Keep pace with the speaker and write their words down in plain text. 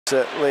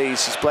left at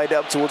Leeds. He's played it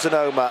up towards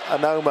Anoma.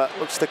 Anoma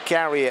looks to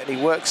carry it and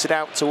he works it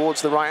out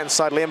towards the right-hand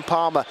side. Liam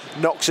Palmer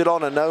knocks it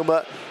on.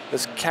 Anoma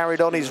has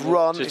carried on his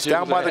run. He's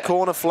down by the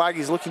corner flag.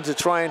 He's looking to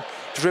try and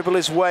dribble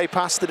his way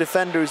past the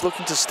defender. He's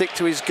looking to stick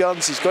to his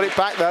guns. He's got it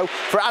back though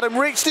for Adam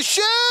Reach to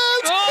shoot.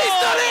 He's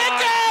done it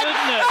again.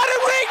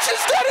 Adam Reach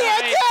has done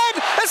it again.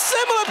 A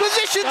similar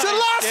position to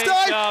last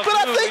time, but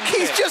I think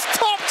he's just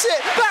topped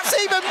it. That's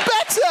even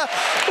better.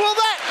 Well,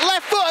 that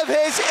left foot of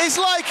his is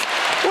like,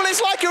 well,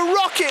 it's like a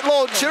rocket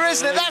launcher,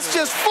 isn't it? That's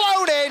just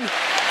flown in.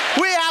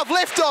 We have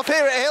liftoff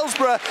here at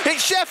Hillsborough.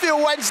 It's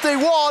Sheffield Wednesday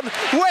 1,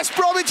 West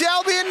Bromwich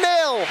Albion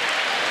 0.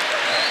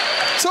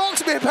 Talk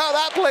to me about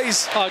that,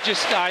 please. Oh,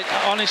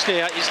 honestly,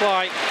 it's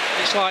like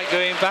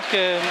going back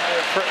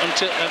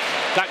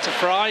back to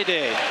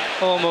Friday,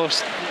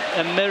 almost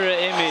a mirror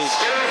image.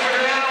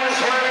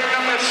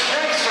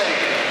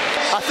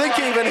 I think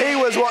even he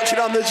was watching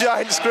on the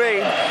giant screen.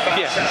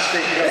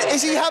 Yeah.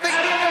 Is he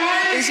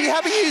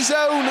having his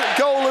own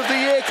goal of the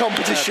year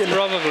competition?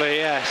 Probably,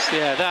 yes.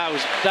 Yeah, that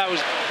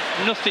was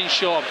nothing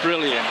short of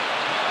brilliant.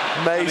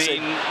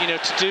 Amazing. I mean, you know,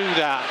 to do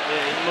that,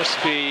 it must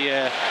be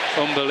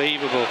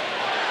unbelievable.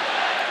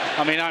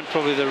 I mean, I'm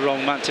probably the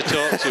wrong man to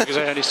talk to because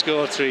I only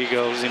scored 3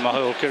 goals in my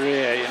whole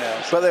career, you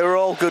know. But they were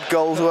all good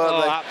goals,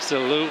 weren't they? Oh,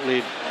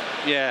 absolutely,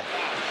 yeah.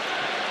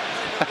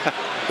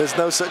 There's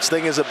no such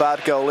thing as a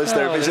bad goal, is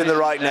there? If it's in the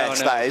right net,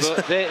 that is.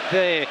 But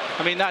I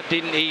mean, that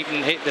didn't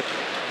even hit the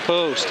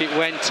post. It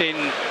went in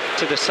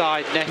to the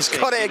side net. He's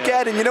got it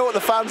again, and you know what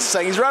the fans are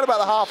saying? He's right about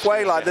the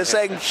halfway line. They're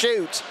saying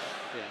shoot.